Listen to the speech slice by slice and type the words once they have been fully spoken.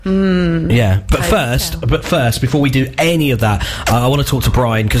Yeah, but first, before we do any of that, I want to talk to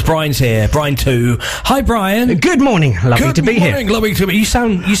Brian, because Brian's here. Brian 2. Hi, Brian. Good morning. Lovely to be here. Lovely to be. You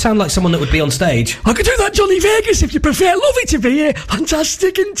sound like someone that would be on stage. I could do that Johnny Vegas if you prefer. Lovely to be here.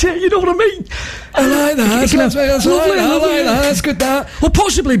 Fantastic, isn't it? You know what I mean? I like that. Lovely. That's good. That. Well,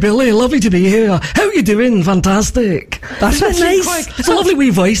 possibly, Billy. Lovely to be here. How are you doing? Fantastic. That's nice. It's a lovely wee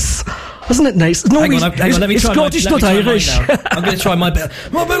voice. Isn't it nice? No, hang on, let me it's try Scottish, not Irish. I'm going to try my bit.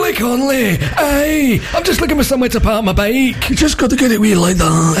 My Billy Connolly. Hey, I'm just looking for somewhere to park my bike. You just got to get it wee like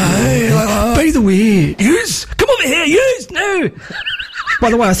that. Hey, like that. By the way, yous, come over here, yous, now. By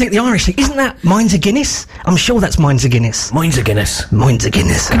the way, I think the Irish thing, isn't that Mine's a Guinness? I'm sure that's Mine's a Guinness. Mine's a Guinness. Mine's a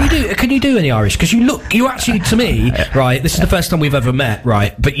Guinness. Can you do any Irish? Because you actually, to me, right, this is the first time we've ever met,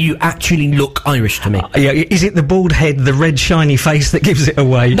 right, but you actually look Irish to me. Yeah, is it the bald head, the red shiny face that gives it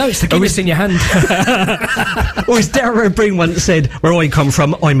away? No, it's the Guinness in your hand. Or as Darragh O'Brien once said, where I come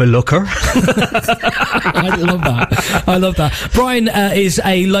from, I'm a looker. I love that. Brian is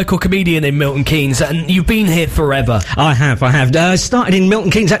a local comedian in Milton Keynes, and you've been here forever. I have. Started in Milton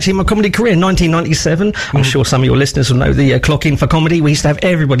Keynes, actually, in my comedy career in 1997. I'm sure some of your listeners will know the Clock In for Comedy. We used to have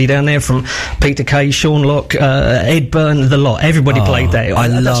everybody down there, from Peter Kay, Sean Locke, Ed Byrne, the lot. Everybody played there. I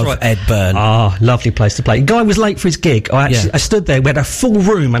love Ed Byrne. Lovely place to play. The guy was late for his gig. I stood there. We had a full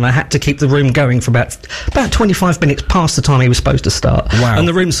room, and I had to keep the room going for about 25 minutes past the time he was supposed to start. Wow. And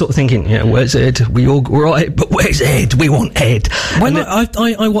the room's sort of thinking, where's Ed? We're right, but where's Ed? We want Ed.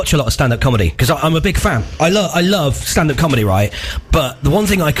 I watch a lot of stand-up comedy, because I'm a big fan. I love stand-up comedy, right? But the one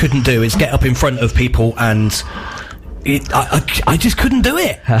thing I couldn't do is get up in front of people and... I just couldn't do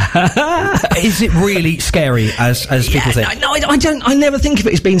it. Is it really scary, as people think? No, I don't. I never think of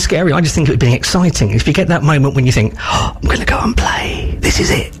it as being scary. I just think of it being exciting. If you get that moment when you think, I'm going to go and play, this is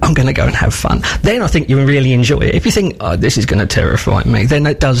it, I'm going to go and have fun, then I think you really enjoy it. If you think, this is going to terrify me, then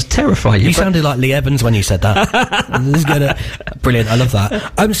it does terrify you. You sounded like Lee Evans when you said that. Brilliant, I love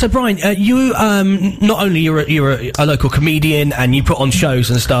that. So Brian, you not only you're a local comedian, and you put on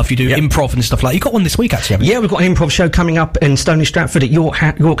shows and stuff, you do improv and stuff like that. You got one this week, actually, haven't you? Yeah, we've got an improv show coming up in Stony Stratford at York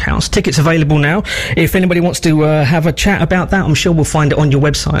House. Tickets available now. If anybody wants to have a chat about that, I'm sure we'll find it on your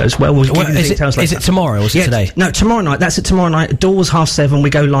website as well. We'll give you the details later. Is it tomorrow or is it today? No, tomorrow night. That's it, tomorrow night. Doors 7:30. We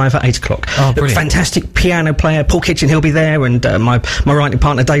go live at 8 o'clock. Oh, brilliant. Fantastic piano player, Paul Kitchen, he'll be there, and my writing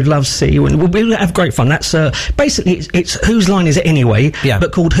partner, Dave Lovesey, and we'll have great fun. That's basically, it's Whose Line Is It Anyway,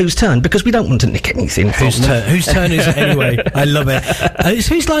 but called Whose Turn, because we don't want to nick anything. Whose turn is it anyway? I love it. Is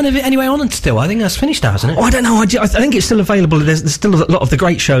Whose Line Is It Anyway on still? I think that's finished now, isn't it? Oh, I don't know. I think it's still available. There's still a lot of the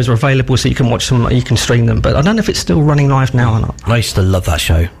great shows are available, so you can watch them, you can stream them, but I don't know if it's still running live now or not. I used to love that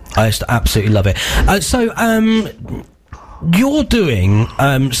show. I used to absolutely love it. You're doing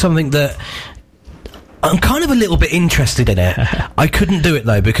something that I'm kind of a little bit interested in it. I couldn't do it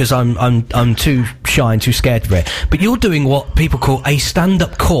though, because I'm too shy and too scared of it. But you're doing what people call a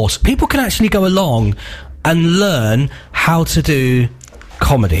stand-up course. People can actually go along and learn how to do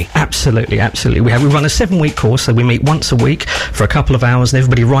comedy. Absolutely. We run a 7-week course, so we meet once a week for a couple of hours, and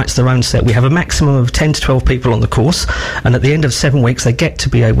everybody writes their own set. We have a maximum of 10 to 12 people on the course, and at the end of 7 weeks they get to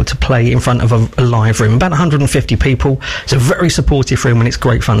be able to play in front of a live room, about 150 people. It's a very supportive room, and it's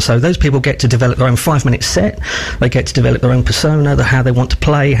great fun. So those people get to develop their own 5-minute set. They get to develop their own persona, how they want to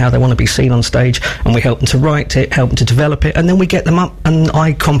play, how they want to be seen on stage, and we help them to write it, help them to develop it, and then we get them up and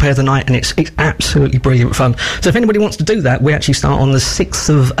I compare the night, and it's absolutely brilliant fun. So if anybody wants to do that, we actually start on the 6th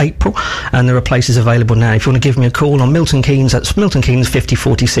of April, and there are places available now. If you want to give me a call on Milton Keynes, that's Milton Keynes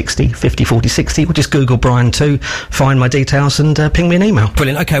 504060, or just Google Brian 2, find my details, and ping me an email.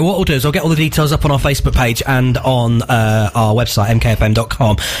 Brilliant. Okay, what I'll do is I'll get all the details up on our Facebook page and on our website,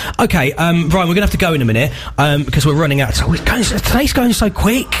 mkfm.com. Okay, Brian, we're going to have to go in a minute, because we're running out. Today's going so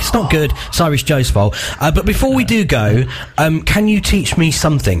quick. It's not good. It's Irish Joe's fault. But before we do go, can you teach me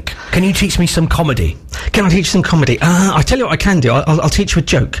something? Can you teach me some comedy? Can I teach some comedy? I tell you what I can do. I'll teach you a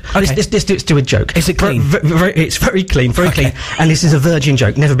joke. Okay. Let's do a joke. Is it clean? It's very clean, clean. And this is a virgin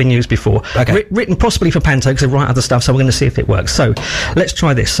joke, never been used before. Okay. Written possibly for Panto, because they write other stuff, so we're going to see if it works. So, let's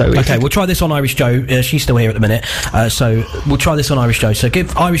try this. Okay, we'll try this on Irish Joe. She's still here at the minute. So, we'll try this on Irish Joe. So,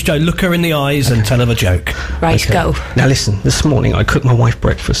 give Irish Joe, look her in the eyes and tell her a joke. Right, go. Now listen, this morning I cooked my wife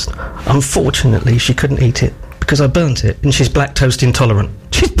breakfast. Unfortunately, she couldn't eat it, because I burnt it, and she's lactose intolerant.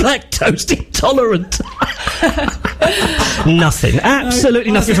 She's lactose intolerant. Nothing.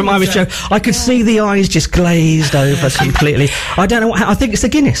 Absolutely nothing from Irish Joe. I could see the eyes just glazed over completely. I don't know what... I think it's the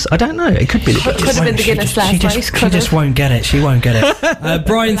Guinness. I don't know. It could be the Guinness. Could have been the Guinness last night. She just won't get it. She won't get it.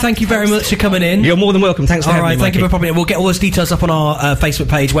 Brian, thank you very much for coming in. You're more than welcome. Thanks for having me, thank you for popping in. We'll get all those details up on our Facebook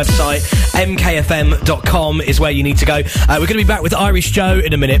page, website. mkfm.com is where you need to go. We're going to be back with Irish Joe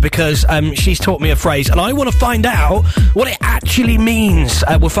in a minute because she's taught me a phrase and I want to find out what it actually means.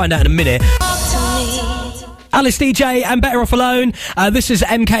 We'll find out in a minute. Alice DJ and Better Off Alone. This is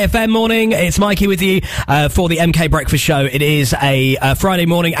MKFM morning. It's Mikey with you for the MK Breakfast Show. It is a Friday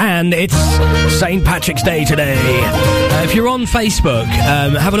morning and it's St. Patrick's Day today. If you're on Facebook,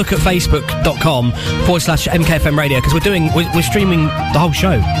 have a look at facebook.com/MKFM radio because we're streaming the whole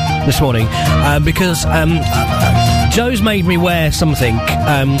show this morning because Joe's made me wear something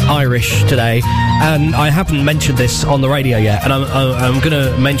Irish today and I haven't mentioned this on the radio yet and I'm going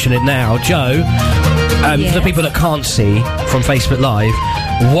to mention it now. Joe, for the people that can't see from Facebook Live,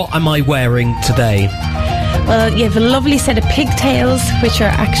 what am I wearing today? Well, you have a lovely set of pigtails, which are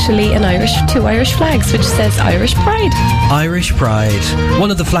actually two Irish flags, which says Irish Pride. Irish Pride.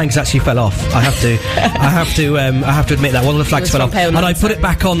 One of the flags actually fell off. I have to admit that one of the flags fell off, and I put it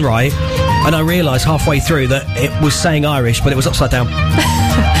back on right, and I realised halfway through that it was saying Irish, but it was upside down.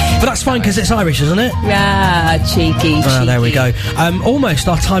 But that's fine because it's Irish, isn't it? Ah, cheeky. There we go. Almost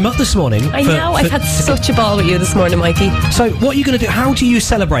our time up this morning. I know. I've had such a ball with you this morning, Mikey. So, what are you going to do? How do you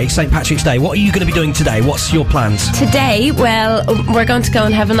celebrate St. Patrick's Day? What are you going to be doing today? What's your plans? Today, well, we're going to go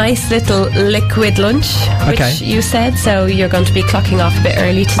and have a nice little liquid lunch, which you said. So you're going to be clocking off a bit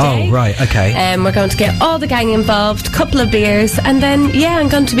early today. Oh, right. Okay. We're going to get all the gang involved, couple of beers, and then I'm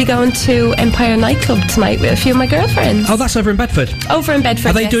going to be going to Empire Nightclub tonight with a few of my girlfriends. Oh, that's over in Bedford. Over in Bedford.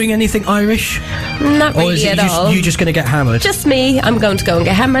 Are they doing anything Irish? Not really, or is it at all. You just going to get hammered? Just me. I'm going to go and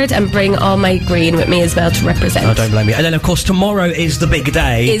get hammered and bring all my green with me as well to represent. Oh, don't blame me. And then, of course, tomorrow is the big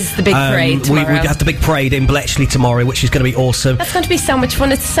day. Is the big parade tomorrow. We have the big parade in Bletchley tomorrow, which is going to be awesome. That's going to be so much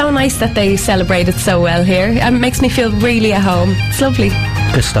fun. It's so nice that they celebrate it so well here. It makes me feel really at home. It's lovely.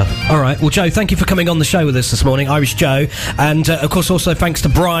 Good stuff. All right. Well, Joe, thank you for coming on the show with us this morning, Irish Joe, and of course also thanks to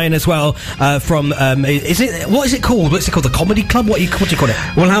Brian as well from what is it called? What's it called? The Comedy Club? What do you call it?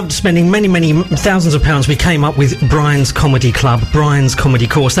 Well, after spending many thousands of pounds, we came up with Brian's Comedy Club, Brian's Comedy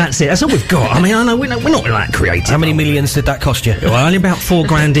Course. That's it. That's all we've got. I mean, I know we're not that creative. How many millions did that cost you? Well, only about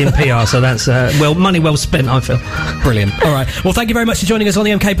 $4,000 in PR, so that's money well spent, I feel. Brilliant. All right. Well, thank you very much for joining us on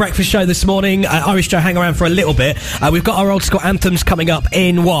the MK Breakfast Show this morning. Irish Joe, hang around for a little bit. We've got our old school anthems coming up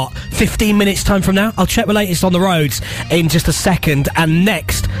in 15 minutes time from now. I'll check the latest on the roads in just a second. And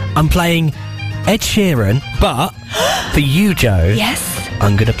next, I'm playing Ed Sheeran, but for you, Joe, yes,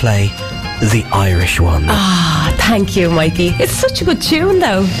 I'm going to play the Irish one. Ah, thank you, Mikey. It's such a good tune,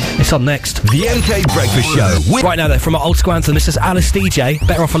 though. It's on next. The MK Breakfast Show. Right now, though, from our old school anthem, this is Alice DJ,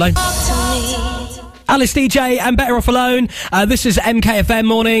 Better Off Alone. Alice DJ and Better Off Alone. This is MKFM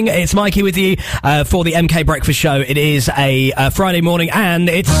morning. It's Mikey with you for the MK Breakfast Show. It is a Friday morning and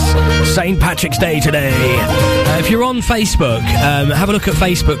it's St. Patrick's Day today. If you're on Facebook, have a look at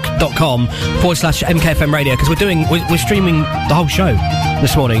facebook.com/MKFM radio because we're streaming the whole show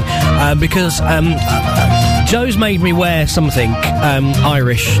this morning because Joe's made me wear something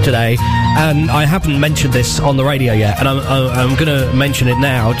Irish today and I haven't mentioned this on the radio yet and I'm going to mention it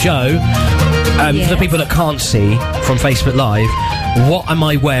now. Joe, for the people that can't see from Facebook Live, what am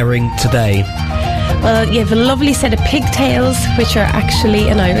I wearing today? Well, you have a lovely set of pigtails, which are actually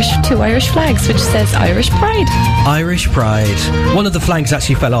two Irish flags, which says Irish Pride. Irish Pride. One of the flags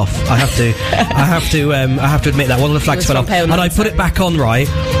actually fell off. I have to admit that one of the flags fell off, and I put it back on right,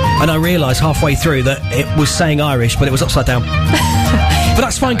 and I realised halfway through that it was saying Irish, but it was upside down. But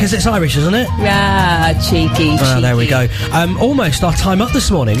that's fine because it's Irish, isn't it? Ah, cheeky. There we go. Almost our time up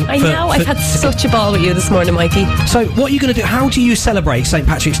this morning. I know. I've had such a ball with you this morning, Mikey. So, what are you going to do? How do you celebrate St.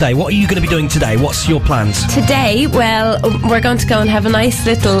 Patrick's Day? What are you going to be doing today? What's your plans? Today, well, we're going to go and have a nice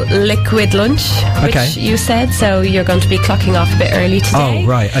little liquid lunch, which you said. So you're going to be clocking off a bit early today. Oh,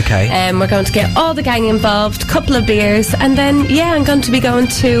 right. Okay. We're going to get all the gang involved, couple of beers, and then I'm going to be going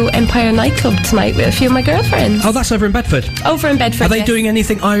to Empire Nightclub tonight with a few of my girlfriends. Oh, that's over in Bedford. Over in Bedford. Are they doing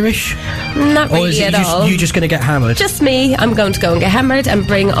anything Irish? Not really, or is it at all. You just going to get hammered? Just me. I'm going to go and get hammered and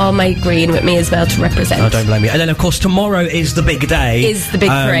bring all my green with me as well to represent. Oh, don't blame me. And then, of course, tomorrow is the big day. Is the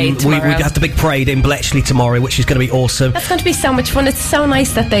big parade tomorrow. We have the big parade in Bletchley tomorrow, which is going to be awesome. That's going to be so much fun. It's so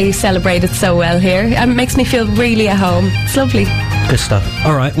nice that they celebrate it so well here. It makes me feel really at home. It's lovely. Good stuff.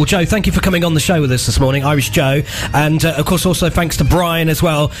 All right. Well, Joe, thank you for coming on the show with us this morning, Irish Joe, and of course also thanks to Brian as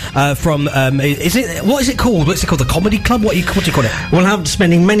well from. What is it called? What's it called? The Comedy Club? What do you call it? Well, after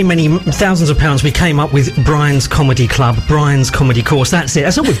spending many thousands of pounds, we came up with Brian's Comedy Club, Brian's Comedy Course. That's it.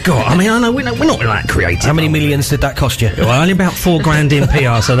 That's all we've got. I mean, I know we're not that creative. How many millions did that cost you? Well, only about $4,000 in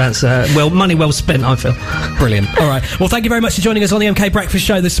PR, so that's money well spent, I feel. Brilliant. All right. Well, thank you very much for joining us on the MK Breakfast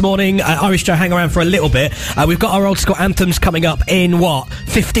Show this morning. Irish Joe, hang around for a little bit. We've got our old school anthems coming up in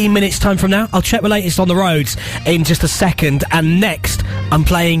 15 minutes time from now. I'll check the latest on the roads in just a second. And next, I'm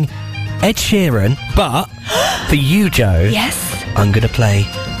playing Ed Sheeran, but for you, Joe, yes, I'm going to play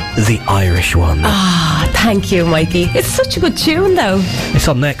the Irish one. Thank you, Mikey. It's such a good tune, though. It's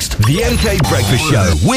on next. The MK Breakfast Show.